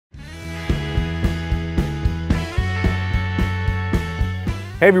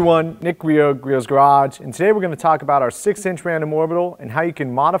Hey everyone, Nick Griot, Griot's Garage, and today we're going to talk about our 6-inch random orbital and how you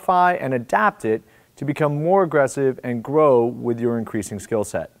can modify and adapt it to become more aggressive and grow with your increasing skill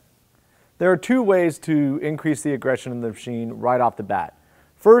set. There are two ways to increase the aggression of the machine right off the bat.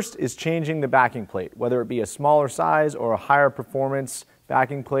 First is changing the backing plate, whether it be a smaller size or a higher performance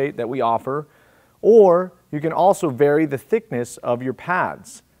backing plate that we offer, or you can also vary the thickness of your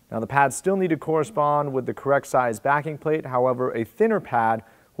pads. Now the pads still need to correspond with the correct size backing plate, however a thinner pad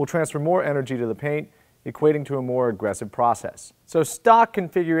will transfer more energy to the paint, equating to a more aggressive process. So stock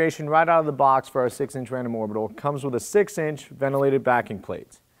configuration right out of the box for our 6-inch random orbital comes with a 6-inch ventilated backing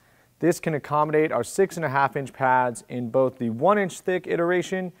plate. This can accommodate our 6.5-inch pads in both the 1-inch thick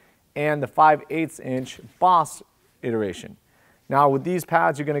iteration and the 5/8-inch Boss iteration. Now with these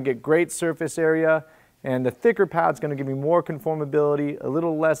pads you're going to get great surface area, and the thicker pad's going to give you more conformability, a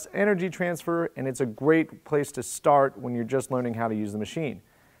little less energy transfer, and it's a great place to start when you're just learning how to use the machine.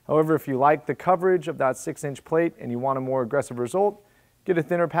 However, if you like the coverage of that 6-inch plate and you want a more aggressive result, get a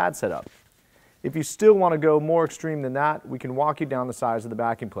thinner pad setup. If you still want to go more extreme than that, we can walk you down the size of the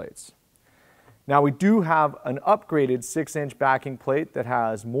backing plates. Now we do have an upgraded 6-inch backing plate that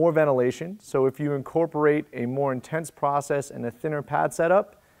has more ventilation, so if you incorporate a more intense process and a thinner pad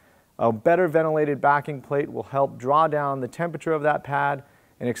setup, a better ventilated backing plate will help draw down the temperature of that pad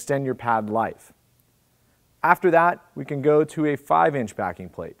and extend your pad life. After that, we can go to a 5-inch backing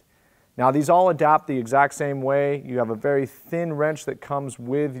plate. Now these all adapt the exact same way. You have a very thin wrench that comes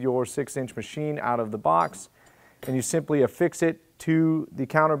with your 6-inch machine out of the box, and you simply affix it to the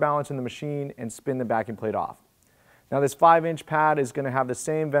counterbalance in the machine and spin the backing plate off. Now this 5-inch pad is going to have the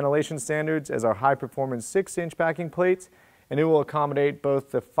same ventilation standards as our high-performance 6-inch backing plate, and it will accommodate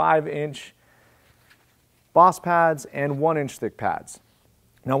both the 5-inch Boss pads and 1-inch thick pads.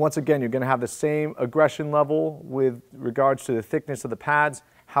 Now once again, you're going to have the same aggression level with regards to the thickness of the pads.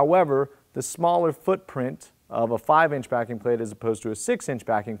 However, the smaller footprint of a 5-inch backing plate as opposed to a 6-inch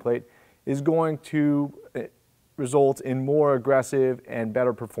backing plate is going to result in more aggressive and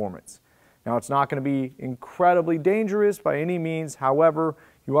better performance. Now it's not going to be incredibly dangerous by any means, however,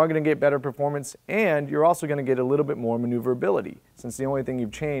 you are going to get better performance and you're also going to get a little bit more maneuverability, since the only thing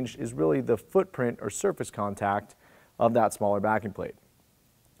you've changed is really the footprint or surface contact of that smaller backing plate.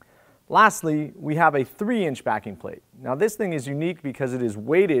 Lastly, we have a 3-inch backing plate. Now this thing is unique because it is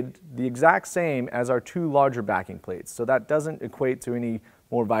weighted the exact same as our two larger backing plates, so that doesn't equate to any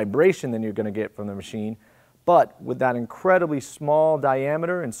more vibration than you're going to get from the machine, but with that incredibly small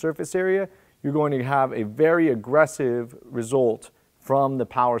diameter and surface area, you're going to have a very aggressive result from the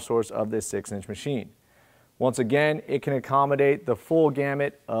power source of this 6-inch machine. Once again, it can accommodate the full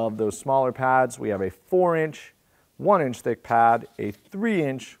gamut of those smaller pads. We have a 4-inch, 1-inch thick pad, a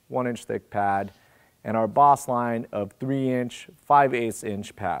 3-inch, 1-inch thick pad, and our Boss line of 3-inch,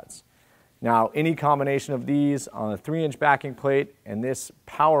 5/8-inch pads. Now, any combination of these on a 3-inch backing plate and this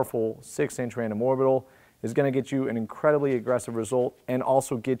powerful 6-inch random orbital is going to get you an incredibly aggressive result and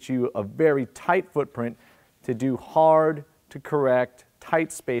also get you a very tight footprint to do hard to correct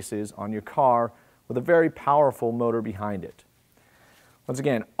tight spaces on your car with a very powerful motor behind it. Once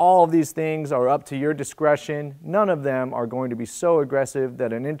again, all of these things are up to your discretion. None of them are going to be so aggressive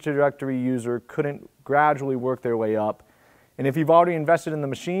that an introductory user couldn't gradually work their way up. And if you've already invested in the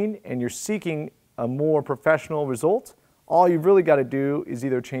machine and you're seeking a more professional result, all you've really got to do is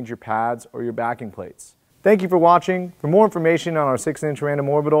either change your pads or your backing plates. Thank you for watching. For more information on our 6-inch random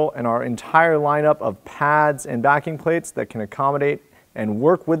orbital and our entire lineup of pads and backing plates that can accommodate and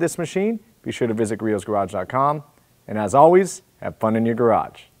work with this machine, be sure to visit griotsgarage.com. And as always, have fun in your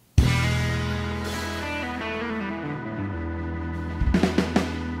garage.